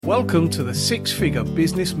Welcome to the Six Figure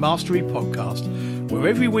Business Mastery Podcast, where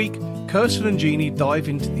every week Kirsten and Jeannie dive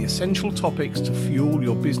into the essential topics to fuel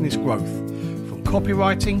your business growth, from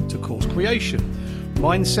copywriting to course creation,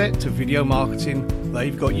 mindset to video marketing.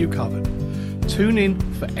 They've got you covered. Tune in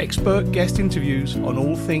for expert guest interviews on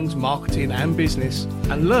all things marketing and business,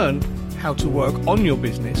 and learn how to work on your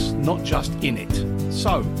business, not just in it.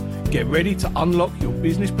 So, get ready to unlock your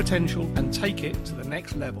business potential and take it to the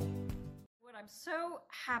next level. I'm so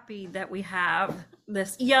happy that we have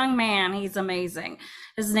this young man. He's amazing.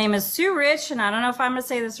 His name is Suraj, and I don't know if I'm going to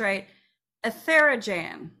say this right.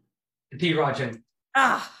 Ethirajan. Ethirajan.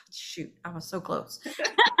 Shoot, I was so close.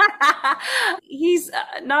 He's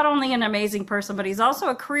not only an amazing person, but he's also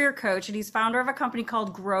a career coach, and he's founder of a company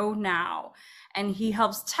called Grow Now. And he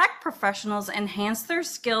helps tech professionals enhance their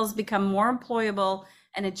skills, become more employable,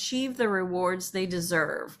 and achieve the rewards they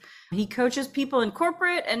deserve. He coaches people in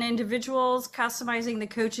corporate and individuals, customizing the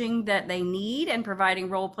coaching that they need and providing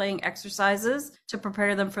role-playing exercises to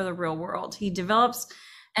prepare them for the real world. He develops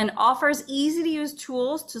and offers easy-to-use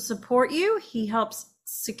tools to support you. He helps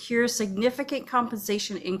secure significant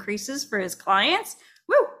compensation increases for his clients,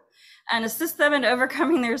 and assist them in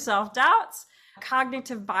overcoming their self-doubts,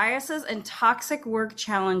 cognitive biases, and toxic work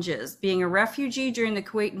challenges. Being a refugee during the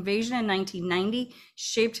Kuwait invasion in 1990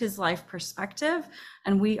 shaped his life perspective,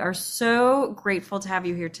 and we are so grateful to have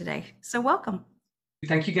you here today. So welcome.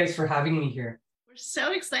 Thank you guys for having me here. We're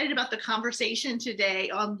so excited about the conversation today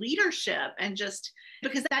on leadership, and just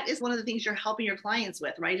because that is one of the things you're helping your clients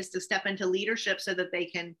with, right? Is to step into leadership so that they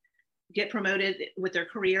can get promoted with their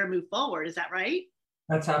career, move forward. Is that right?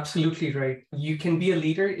 That's absolutely right. You can be a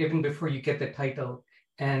leader even before you get the title.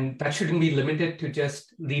 And that shouldn't be limited to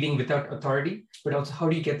just leading without authority, but also how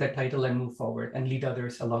do you get that title and move forward and lead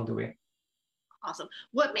others along the way? Awesome.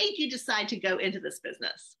 What made you decide to go into this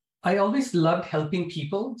business? I always loved helping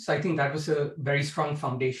people. So I think that was a very strong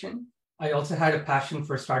foundation. I also had a passion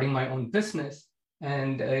for starting my own business.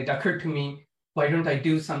 And it occurred to me, why don't I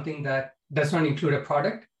do something that does not include a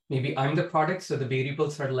product? Maybe I'm the product, so the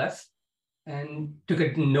variables are less. And took a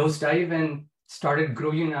nosedive and started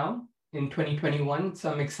Grow You Now in 2021.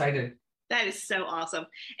 So I'm excited. That is so awesome.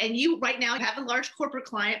 And you right now have a large corporate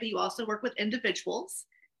client, but you also work with individuals.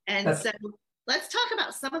 And so let's talk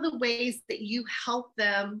about some of the ways that you help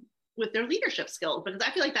them with their leadership skills, because I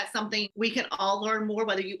feel like that's something we can all learn more,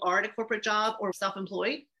 whether you are at a corporate job or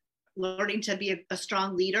self-employed. Learning to be a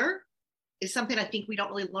strong leader is something I think we don't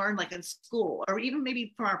really learn like in school, or even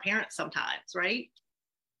maybe from our parents sometimes, right?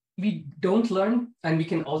 We don't learn, and we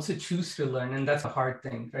can also choose to learn. And that's a hard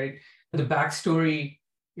thing, right? The backstory,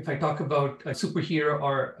 if I talk about a superhero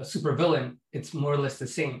or a supervillain, it's more or less the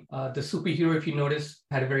same. The superhero, if you notice,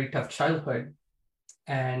 had a very tough childhood.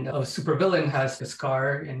 And a supervillain has a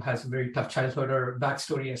scar and has a very tough childhood or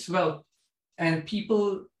backstory as well. And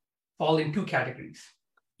people fall in two categories.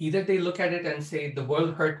 Either they look at it and say, the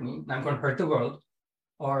world hurt me, and I'm going to hurt the world.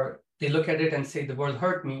 Or they look at it and say, the world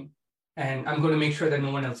hurt me, and I'm going to make sure that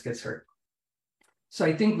no one else gets hurt. So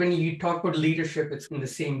I think when you talk about leadership, it's in the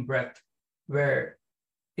same breath, where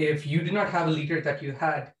if you do not have a leader that you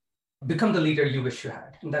had, become the leader you wish you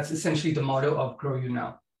had. And that's essentially the motto of Grow You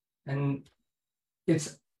Now. And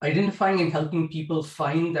it's identifying and helping people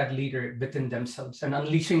find that leader within themselves and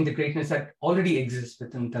unleashing the greatness that already exists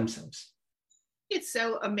within themselves. It's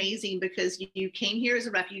so amazing because you came here as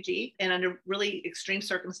a refugee and under really extreme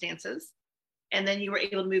circumstances. And then you were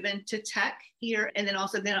able to move into tech here, and then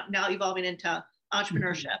also now evolving into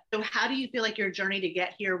entrepreneurship. So how do you feel like your journey to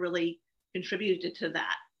get here really contributed to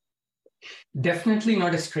that? Definitely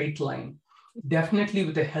not a straight line. Definitely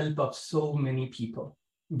with the help of so many people.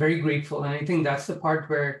 Very grateful. And I think that's the part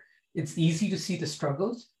where it's easy to see the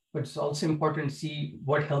struggles, but it's also important to see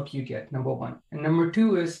what help you get, number one. And number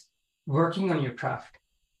two is working on your craft.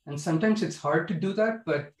 And sometimes it's hard to do that,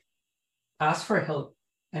 but ask for help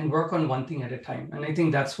and work on one thing at a time. And I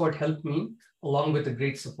think that's what helped me, along with the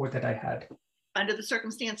great support that I had. Under the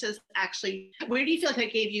circumstances, actually, where do you feel like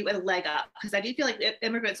that gave you a leg up? Because I do feel like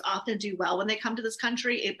immigrants often do well when they come to this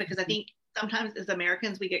country, because I think sometimes as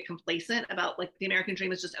Americans, we get complacent about like the American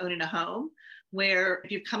dream is just owning a home, where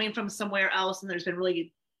if you're coming from somewhere else and there's been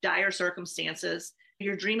really dire circumstances,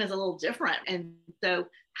 your dream is a little different. And so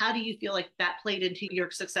how do you feel like that played into your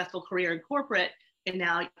successful career in corporate? And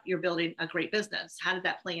now you're building a great business. How did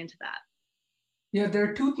that play into that? Yeah, there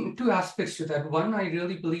are two aspects to that. One, I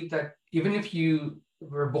really believe that even if you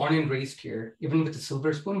were born and raised here, even with a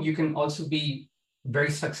silver spoon, you can also be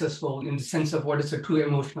very successful in the sense of what is a true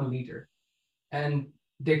emotional leader. And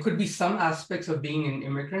there could be some aspects of being an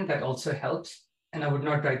immigrant that also helps. And I would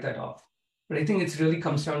not write that off. But I think it really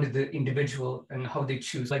comes down to the individual and how they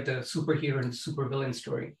choose, like the superhero and supervillain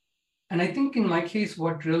story. And I think in my case,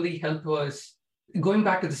 what really helped was going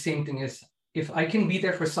back to the same thing is, if I can be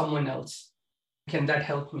there for someone else, can that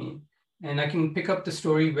help me? And I can pick up the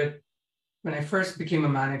story with when I first became a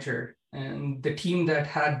manager and the team that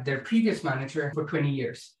had their previous manager for 20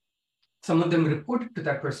 years. Some of them reported to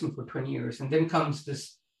that person for 20 years. And then comes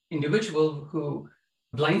this individual who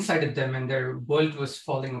blindsided them and their world was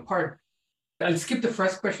falling apart. I'll skip the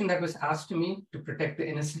first question that was asked to me to protect the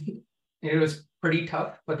innocent. It was pretty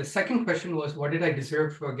tough. But the second question was, what did I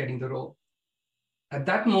deserve for getting the role? At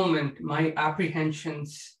that moment, my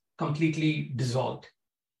apprehensions completely dissolved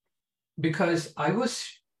because I was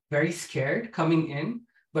very scared coming in,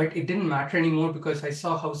 but it didn't matter anymore because I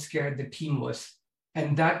saw how scared the team was.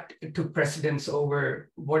 And that took precedence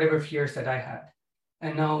over whatever fears that I had.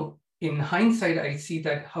 And now in hindsight, I see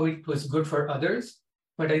that how it was good for others.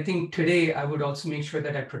 But I think today I would also make sure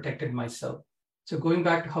that I protected myself. So going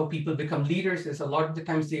back to how people become leaders is a lot of the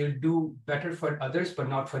times they'll do better for others, but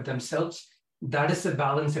not for themselves. That is the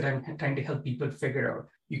balance that I'm trying to help people figure out.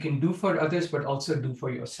 You can do for others, but also do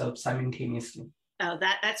for yourself simultaneously. Oh,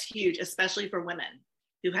 that's huge, especially for women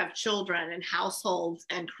who have children and households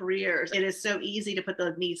and careers. It is so easy to put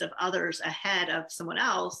the needs of others ahead of someone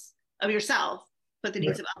else, of yourself, put the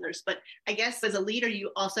needs of others. But I guess as a leader,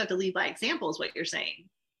 you also have to lead by example, is what you're saying.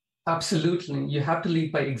 Absolutely. You have to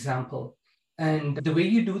lead by example. And the way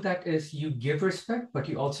you do that is you give respect, but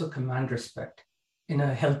you also command respect in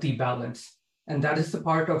a healthy balance. And that is the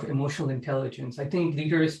part of emotional intelligence. I think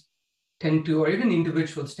leaders tend to, or even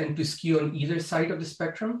individuals tend to skew on either side of the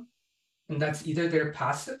spectrum. And that's either they're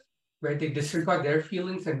passive, right? They disregard their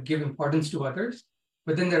feelings and give importance to others.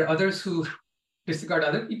 But then there are others who disregard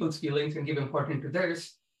other people's feelings and give importance to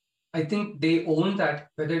theirs. I think they own that,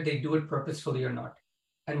 whether they do it purposefully or not.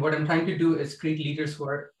 And what I'm trying to do is create leaders who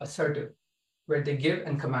are assertive, where they give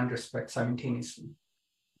and command respect simultaneously.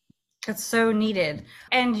 It's so needed.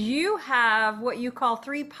 And you have what you call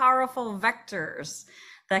 3 powerful vectors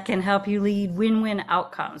that can help you lead win-win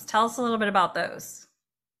outcomes. Tell us a little bit about those.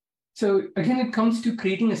 So again, it comes to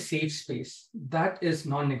creating a safe space. That is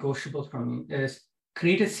non-negotiable for me, is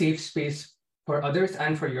create a safe space for others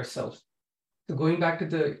and for yourself. So going back to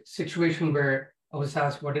the situation where I was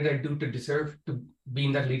asked, what did I do to deserve to be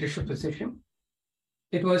in that leadership position?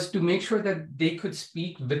 It was to make sure that they could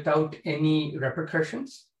speak without any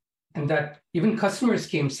repercussions, and that even customers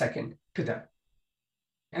came second to that.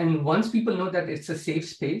 And once people know that it's a safe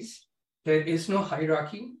space, there is no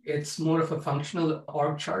hierarchy. It's more of a functional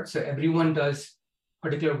org chart. So everyone does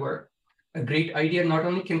particular work. A great idea not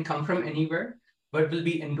only can come from anywhere, but will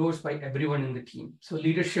be endorsed by everyone in the team. So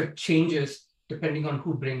leadership changes depending on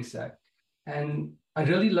who brings that. And I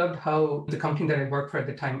really loved how the company that I worked for at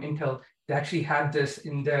the time, Intel, they actually had this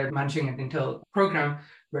in their Managing at Intel program,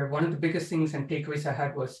 where one of the biggest things and takeaways I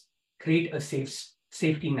had was create a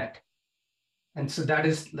safety net. And so that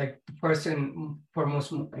is like the first and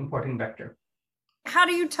foremost important vector. How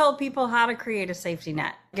do you tell people how to create a safety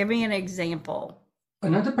net? Give me an example.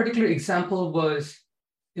 Another particular example was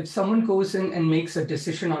if someone goes in and makes a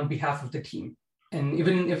decision on behalf of the team, and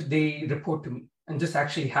even if they report to me, and this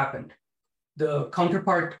actually happened, the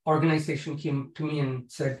counterpart organization came to me and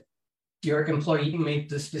said, your employee made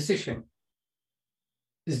this decision.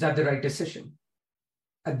 Is that the right decision?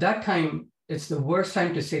 At that time, it's the worst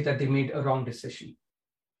time to say that they made a wrong decision.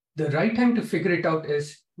 The right time to figure it out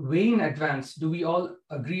is way in advance. Do we all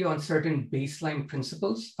agree on certain baseline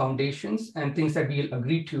principles, foundations, and things that we'll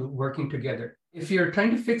agree to working together? If you're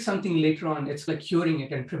trying to fix something later on, it's like curing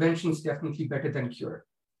it, and prevention is definitely better than cure.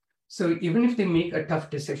 So even if they make a tough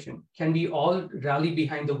decision, can we all rally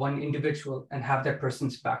behind the one individual and have that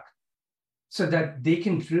person's back so that they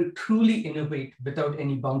can truly innovate without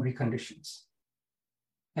any boundary conditions?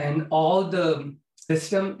 And all the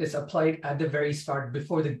system is applied at the very start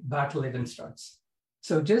before the battle even starts.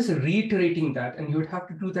 So just reiterating that, and you would have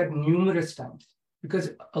to do that numerous times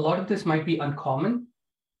because a lot of this might be uncommon.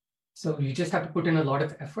 So you just have to put in a lot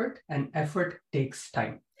of effort, and effort takes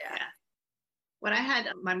time. Yeah. When I had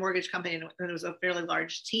my mortgage company and it was a fairly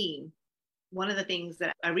large team, one of the things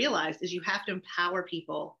that I realized is you have to empower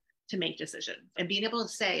people to make decisions and being able to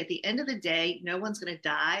say at the end of the day, no one's going to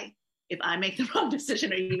die if I make the wrong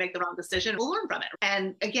decision or you make the wrong decision. We'll learn from it.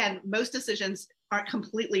 And again, most decisions aren't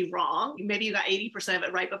completely wrong. Maybe you got 80% of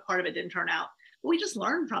it right, but part of it didn't turn out. But we just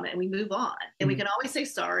learn from it and we move on. And we can always say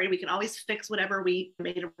sorry. We can always fix whatever we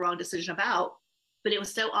made a wrong decision about. But it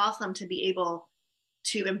was so awesome to be able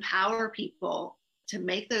to empower people to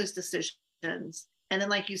make those decisions And then,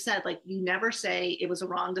 like you said, like you never say it was a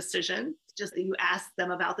wrong decision, just that you ask them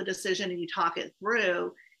about the decision and you talk it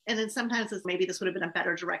through. And then sometimes it's maybe this would have been a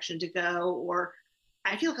better direction to go. Or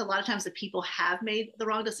I feel like a lot of times if people have made the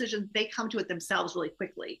wrong decision, they come to it themselves really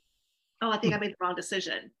quickly. Oh, I think I made the wrong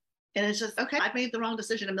decision. And it's just, okay, I've made the wrong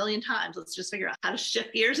decision a million times. Let's just figure out how to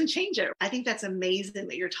shift gears and change it. I think that's amazing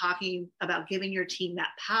that you're talking about giving your team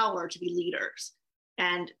that power to be leaders.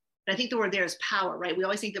 And I think the word there is power, right? We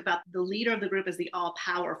always think about the leader of the group as the all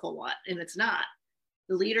powerful one, and it's not.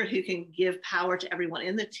 The leader who can give power to everyone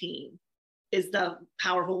in the team is the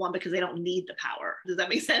powerful one because they don't need the power. Does that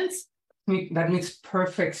make sense? That makes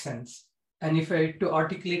perfect sense. And if I had to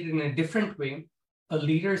articulate it in a different way, a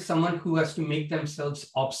leader is someone who has to make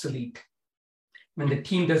themselves obsolete when the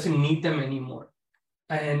team doesn't need them anymore.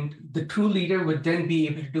 And the true leader would then be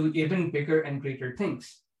able to do even bigger and greater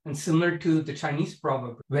things. And similar to the Chinese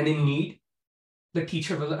proverb, when in need, the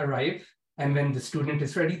teacher will arrive. And when the student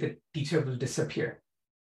is ready, the teacher will disappear.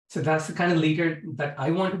 So that's the kind of leader that I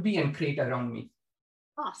want to be and create around me.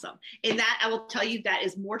 Awesome. And that, I will tell you, that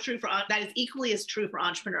is more true that is equally as true for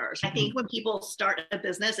entrepreneurs. I think when people start a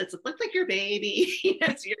business, it looks like your baby,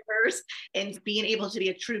 it's yours. And being able to be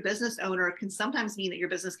a true business owner can sometimes mean that your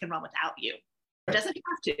business can run without you. It doesn't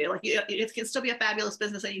have to. Like, it can still be a fabulous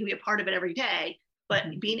business and you can be a part of it every day.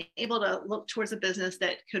 But being able to look towards a business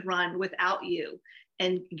that could run without you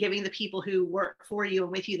and giving the people who work for you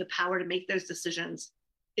and with you the power to make those decisions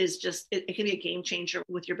is just, it can be a game changer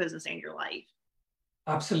with your business and your life.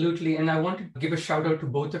 Absolutely. And I want to give a shout out to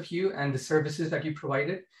both of you and the services that you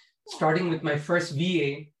provided. Starting with my first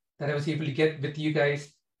VA that I was able to get with you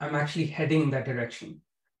guys, I'm actually heading in that direction.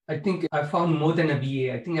 I think I found more than a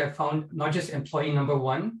VA. I think I found not just employee number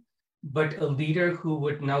one, but a leader who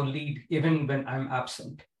would now lead even when I'm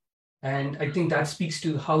absent. And I think that speaks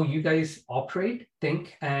to how you guys operate,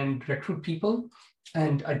 think, and recruit people.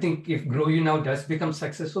 And I think if Grow You Now does become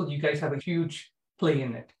successful, you guys have a huge play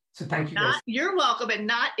in it. So thank you guys. You're welcome, and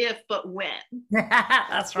not if, but when.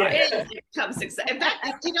 That's right. It becomes success. In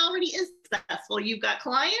fact, it already is successful. You've got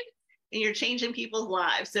clients and you're changing people's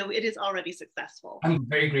lives. So it is already successful. I'm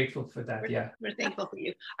very grateful for that. We're thankful for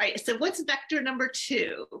you. All right. So what's vector number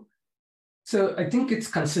 2? So I think it's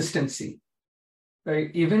consistency, right?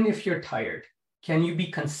 Even if you're tired, can you be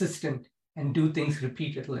consistent and do things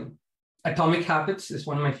repeatedly? Atomic Habits is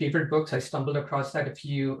one of my favorite books. I stumbled across that a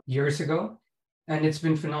few years ago, and it's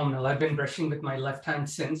been phenomenal. I've been brushing with my left hand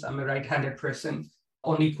since. I'm a right-handed person,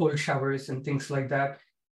 only cold showers and things like that.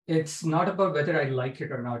 It's not about whether I like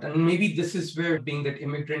it or not. And maybe this is where being that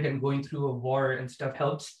immigrant and going through a war and stuff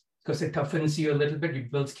helps, because it toughens you a little bit.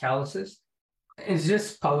 It builds calluses. It's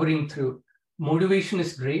just powering through. Motivation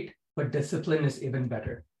is great, but discipline is even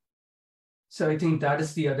better. So I think that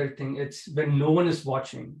is the other thing. It's when no one is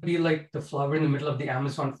watching. Be like the flower in the middle of the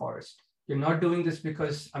Amazon forest. You're not doing this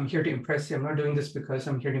because I'm here to impress you. I'm not doing this because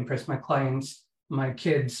I'm here to impress my clients, my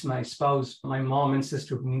kids, my spouse, my mom and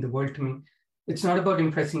sister who mean the world to me. It's not about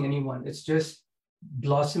impressing anyone. It's just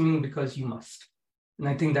blossoming because you must. And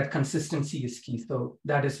I think that consistency is key. So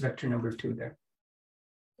that is vector number 2 there.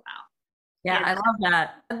 Yeah, I love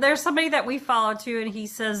that. There's somebody that we follow too, and he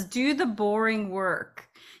says, do the boring work.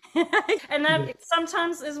 And that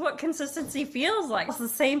sometimes is what consistency feels like. It's the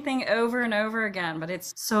same thing over and over again, but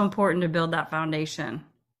it's so important to build that foundation.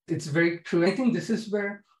 It's very true. I think this is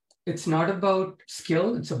where it's not about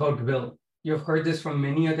skill, it's about will. You've heard this from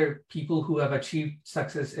many other people who have achieved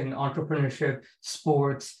success in entrepreneurship,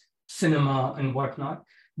 sports, cinema, and whatnot.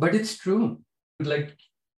 But it's true. Like,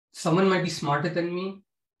 someone might be smarter than me,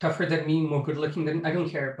 tougher than me, more good looking than me. I don't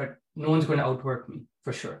care, but no one's going to outwork me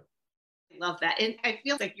for sure. I love that. And I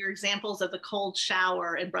feel like your examples of the cold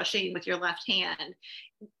shower and brushing with your left hand,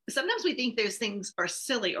 sometimes we think those things are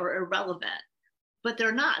silly or irrelevant, but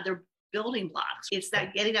they're not. They're building blocks. It's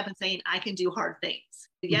that getting up and saying, I can do hard things.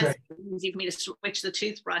 Yes, Right. It's easy for me to switch the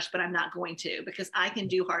toothbrush, but I'm not going to, because I can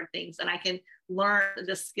do hard things and I can learn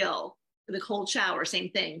the skill. The cold shower, same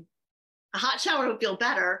thing. A hot shower would feel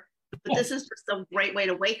better, but this is just a great way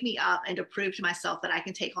to wake me up and to prove to myself that I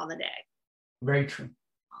can take on the day. Very true.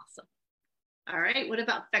 Awesome. All right. What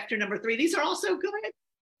about vector number 3? These are all so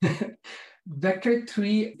good. Vector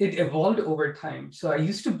 3, it evolved over time. So I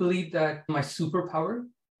used to believe that my superpower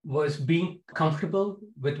was being comfortable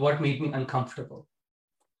with what made me uncomfortable.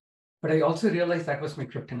 But I also realized that was my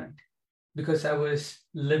kryptonite, because I was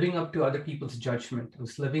living up to other people's judgment. I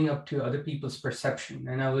was living up to other people's perception,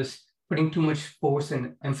 and I was putting too much force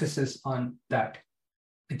and emphasis on that.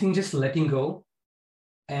 I think just letting go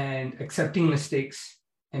and accepting mistakes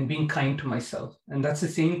and being kind to myself. And that's the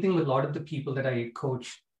same thing with a lot of the people that I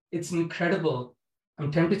coach. It's incredible.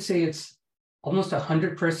 I'm tempted to say it's almost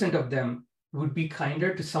 100% of them would be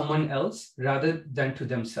kinder to someone else rather than to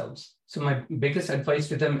themselves. So my biggest advice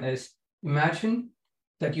to them is imagine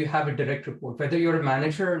that you have a direct report, whether you're a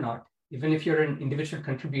manager or not, even if you're an individual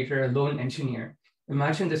contributor, a lone engineer,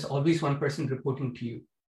 imagine there's always one person reporting to you,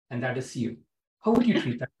 and that is you. How would you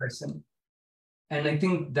treat that person? And I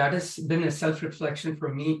think that has been a self-reflection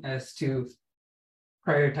for me as to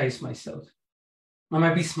prioritize myself. I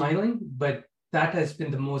might be smiling, but that has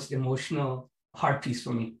been the most emotional hard piece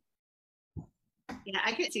for me. Yeah,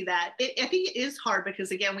 I can see that. I think it is hard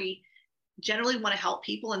because, again, we generally want to help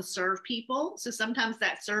people and serve people. So sometimes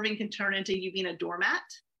that serving can turn into you being a doormat.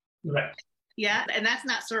 Right. Yeah, and that's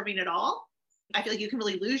not serving at all. I feel like you can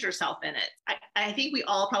really lose yourself in it. I think we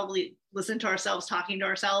all probably listen to ourselves talking to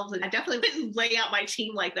ourselves. And I definitely wouldn't lay out my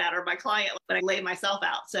team like that or my client, but I lay myself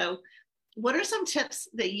out. So what are some tips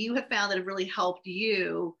that you have found that have really helped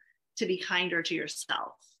you to be kinder to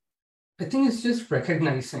yourself? I think it's just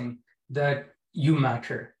recognizing that you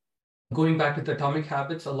matter. Going back to the atomic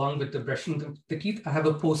habits, along with the brushing the teeth, I have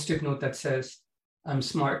a post-it note that says, I'm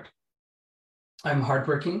smart, I'm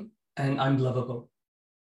hardworking, and I'm lovable.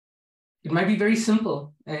 It might be very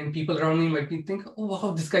simple, and people around me might be thinking, oh,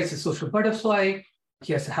 wow, this guy's a social butterfly,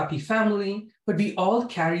 he has a happy family, but we all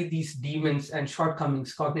carry these demons and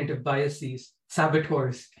shortcomings, cognitive biases,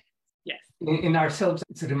 saboteurs in ourselves.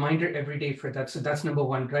 It's a reminder every day for that. So that's number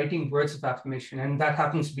one, writing words of affirmation. And that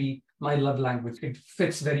happens to be my love language. It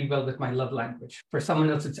fits very well with my love language. For someone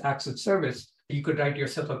else, it's acts of service. You could write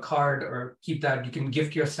yourself a card or keep that. You can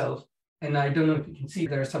gift yourself. And I don't know if you can see,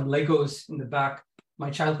 there are some Legos in the back. My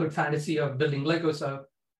childhood fantasy of building Legos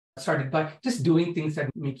started by just doing things that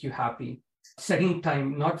make you happy. Setting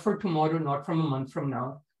time, not for tomorrow, not from a month from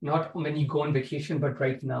now, not when you go on vacation, but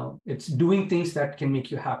right now. It's doing things that can make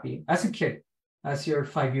you happy. As a kid, as your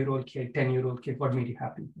 5-year-old kid, 10-year-old kid, what made you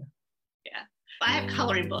happy? Yeah. I have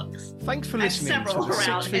coloring books. Thanks for I have listening several to the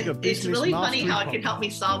around. Six-Figure It's Business really funny Mastery how it can help me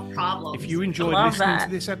Podcast. solve problems. If you enjoyed Love listening that.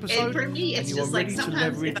 to this episode And for me, and it's you are just like ready to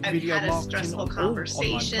sometimes leverage if I've video had a marketing stressful on all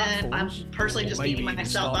conversation, I'm platforms, personally or just maybe beating even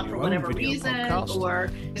myself start up for your own whatever video reason, podcast, or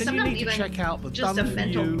then you sometimes need to even check out the just Done a For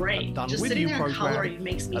mental You break. and Done Just With sitting You there in program coloring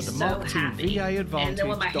makes me at the so happy. And then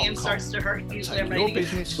when my hand starts to hurt, usually I'm Take ready your to get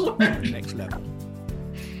business to to work. the next level.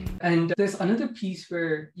 And there's another piece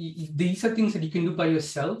where these are things that you can do by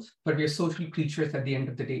yourself, but we're social creatures at the end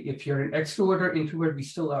of the day. If you're an extrovert or introvert, we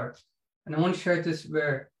still are. And I want to share this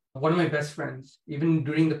where one of my best friends, even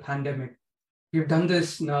during the pandemic, we've done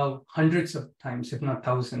this now hundreds of times, if not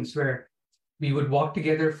thousands, where we would walk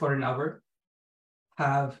together for an hour,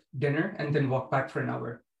 have dinner, and then walk back for an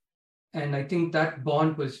hour. And I think that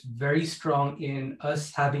bond was very strong in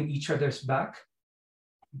us having each other's back,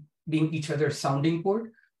 being each other's sounding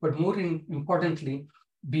board. But more importantly,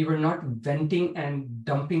 we were not venting and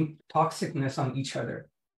dumping toxicness on each other.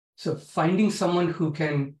 So finding someone who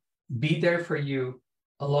can be there for you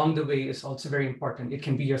along the way is also very important. It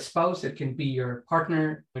can be your spouse, it can be your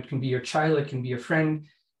partner, it can be your child, it can be a friend,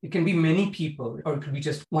 it can be many people, or it could be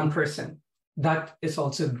just one person. That is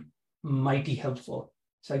also mighty helpful.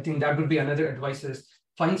 So I think that would be another advice is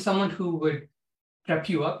find someone who would prep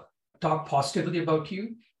you up, talk positively about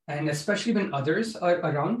you, and especially when others are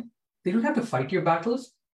around, they don't have to fight your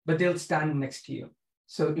battles, but they'll stand next to you.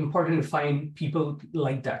 So important to find people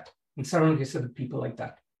like that and surround yourself with people like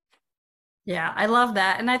that. Yeah, I love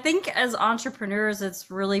that. And I think as entrepreneurs,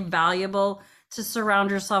 it's really valuable to surround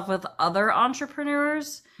yourself with other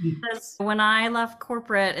entrepreneurs. Because when I left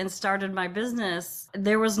corporate and started my business,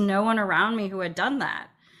 there was no one around me who had done that.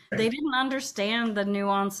 They didn't understand the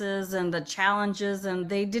nuances and the challenges, and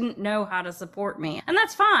they didn't know how to support me. And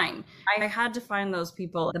that's fine. I had to find those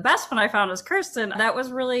people. The best one I found was Kirsten. That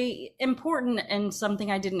was really important and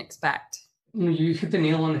something I didn't expect. You hit the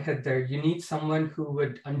nail on the head there. You need someone who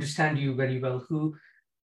would understand you very well, who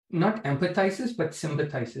not empathizes, but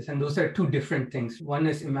sympathizes. And those are two different things. One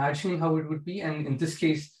is imagining how it would be. And in this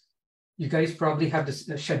case, you guys probably have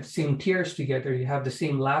to shed the same tears together. You have the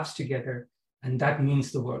same laughs together. And that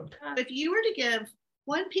means the world. If you were to give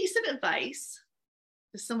one piece of advice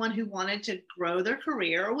to someone who wanted to grow their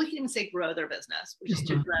career, or we can even say grow their business, which is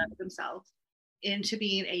to grow themselves into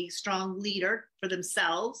being a strong leader for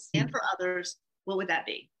themselves and for others, what would that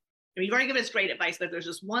be? I mean, you've already given us great advice, but if there's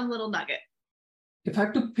just one little nugget. If I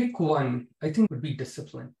had to pick one, I think it would be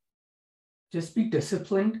discipline. Just be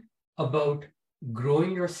disciplined about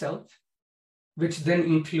growing yourself, which then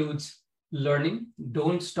includes learning.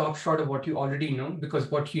 Don't stop short of what you already know, because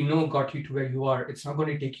what you know got you to where you are. It's not going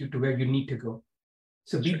to take you to where you need to go.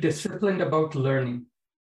 So be disciplined about learning.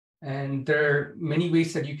 And there are many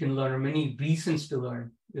ways that you can learn, or many reasons to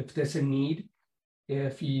learn. If there's a need,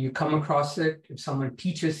 if you come across it, if someone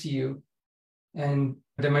teaches you, and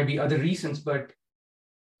there might be other reasons, but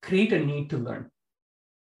create a need to learn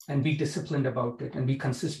and be disciplined about it and be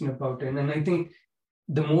consistent about it. And I think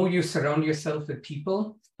the more you surround yourself with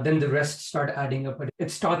people, then the rest start adding up. But it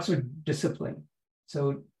starts with discipline.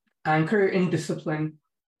 So anchor in discipline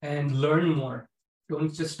and learn more.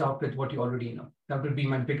 Don't just stop with what you already know. That would be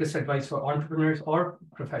my biggest advice for entrepreneurs or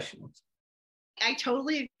professionals. I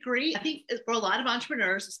totally agree. I think for a lot of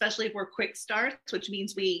entrepreneurs, especially if we're quick starts, which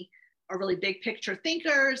means we are really big picture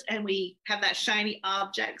thinkers and we have that shiny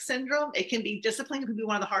object syndrome, it can be discipline can be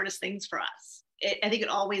one of the hardest things for us. I think it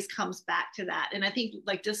always comes back to that. And I think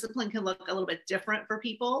like discipline can look a little bit different for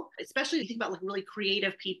people, especially if you think about like really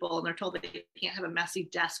creative people and they're told that they can't have a messy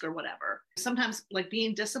desk or whatever. Sometimes like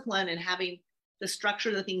being disciplined and having the structure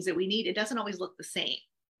of the things that we need, it doesn't always look the same.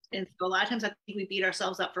 And so a lot of times I think we beat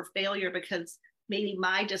ourselves up for failure because maybe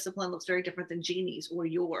my discipline looks very different than Jeannie's or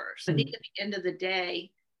yours. I think at the end of the day,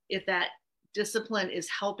 if that discipline is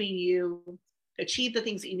helping you achieve the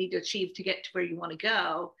things that you need to achieve to get to where you want to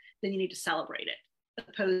go, then you need to celebrate it,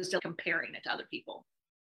 opposed to comparing it to other people.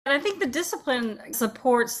 And I think the discipline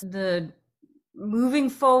supports the moving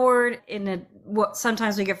forward in what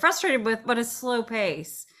sometimes we get frustrated with, but a slow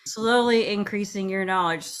pace, slowly increasing your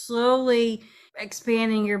knowledge, slowly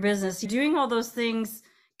expanding your business, doing all those things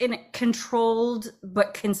in a controlled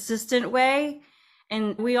but consistent way.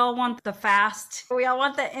 And we all want the fast, we all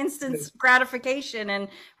want the instant gratification, and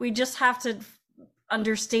we just have to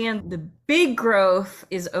understand the big growth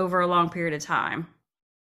is over a long period of time.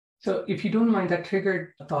 So if you don't mind, that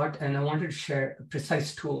triggered a thought, and I wanted to share a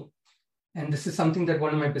precise tool. And this is something that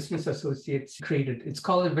one of my business associates created. It's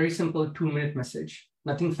called a very simple 2-minute message,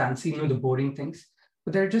 nothing fancy, the boring things,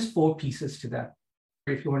 but there are just 4 pieces to that.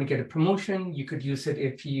 If you want to get a promotion, you could use it.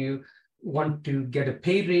 If you want to get a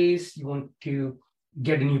pay raise, you want to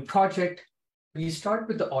get a new project, you start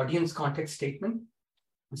with the audience context statement.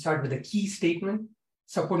 You start with a key statement,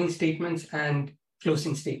 supporting statements, and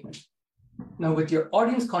closing statement. Now, with your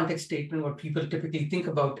audience context statement, what people typically think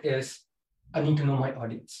about is, I need to know my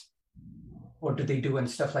audience. What do they do and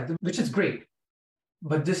stuff like that, which is great.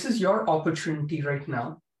 But this is your opportunity right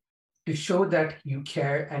now to show that you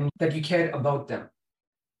care and that you care about them.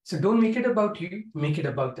 So don't make it about you, make it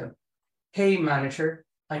about them. Hey, manager,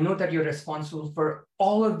 I know that you're responsible for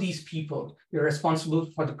all of these people. You're responsible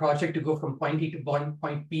for the project to go from point A to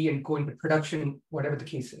point B and go into production, whatever the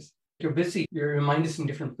case is. You're busy, your mind is in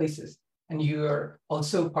different places. And you are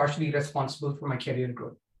also partially responsible for my career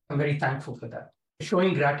growth. I'm very thankful for that.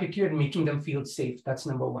 Showing gratitude and making them feel safe. That's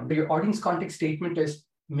number one. Your audience context statement is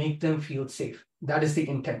make them feel safe. That is the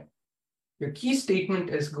intent. Your key statement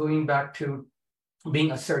is going back to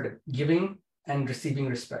being assertive, giving and receiving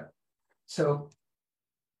respect. So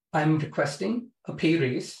I'm requesting a pay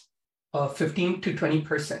raise of 15 to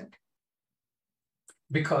 20%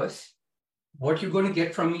 because what you're going to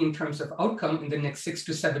get from me in terms of outcome in the next 6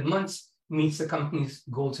 to 7 months meets the company's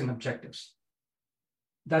goals and objectives.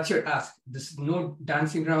 That's your ask. This is no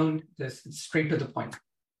dancing around. This is straight to the point.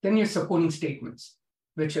 Then your supporting statements,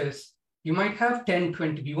 which is you might have 10,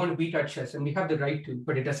 20. We want to beat our chest and we have the right to,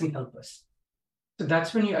 but it doesn't help us. So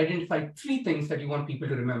that's when you identify 3 things that you want people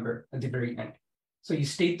to remember at the very end. So you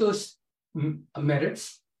state those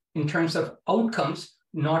merits in terms of outcomes,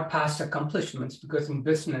 not past accomplishments, because in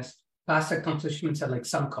business, past accomplishments are like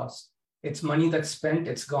sunk costs. It's money that's spent,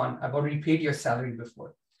 it's gone. I've already paid your salary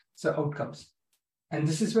before. So outcomes. And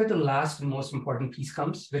this is where the last and most important piece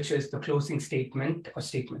comes, which is the closing statement or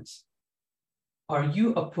statements. Are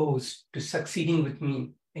you opposed to succeeding with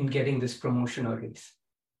me in getting this promotion or raise?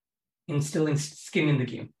 Instilling skin in the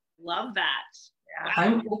game. Love that.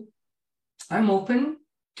 Yeah. I'm open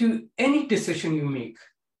to any decision you make.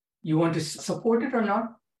 You want to support it or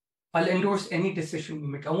not? I'll endorse any decision you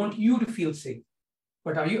make. I want you to feel safe.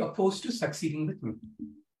 But are you opposed to succeeding with me?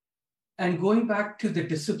 And going back to the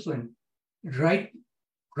discipline,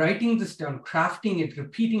 writing this down, crafting it,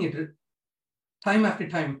 repeating it time after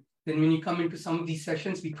time. Then when you come into some of these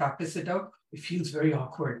sessions, we practice it out. It feels very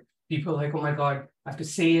awkward. People are like, oh my God, I have to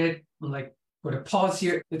say it. I'm like, got to pause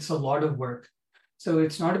here. It's a lot of work. So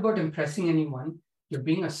it's not about impressing anyone. You're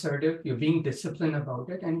being assertive. You're being disciplined about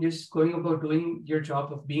it. And you're just going about doing your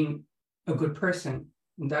job of being a good person.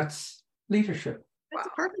 And that's leadership. That's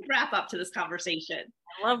a perfect wrap up to this conversation.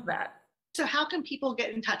 I love that. So how can people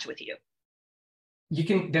get in touch with you? You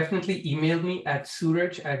can definitely email me at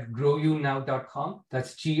suraj@growunow.com.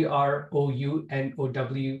 That's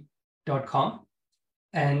GROUNOW.com.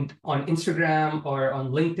 And on Instagram or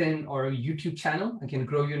on LinkedIn or a YouTube channel, I can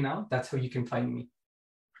Grow You Now. That's how you can find me.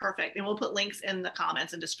 Perfect. And we'll put links in the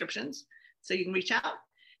comments and descriptions So you can reach out.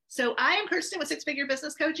 So I am Kirsten with Six Figure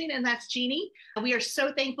Business Coaching, and that's Jeannie. We are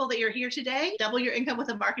so thankful that you're here today. Double your income with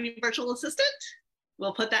a marketing virtual assistant.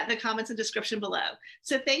 We'll put that in the comments and description below.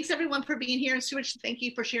 So thanks everyone for being here. And Suraj, thank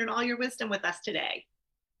you for sharing all your wisdom with us today.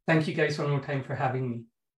 Thank you guys one more time for having me.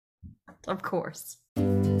 Of course.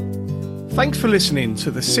 Thanks for listening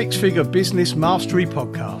to the Six Figure Business Mastery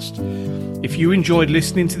Podcast. If you enjoyed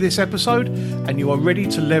listening to this episode and you are ready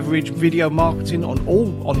to leverage video marketing on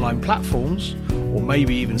all online platforms, or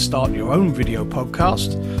maybe even start your own video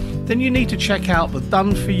podcast, then you need to check out the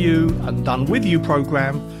Done For You and Done With You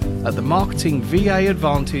program at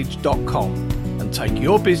themarketingvaadvantage.com and take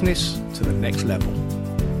your business to the next level.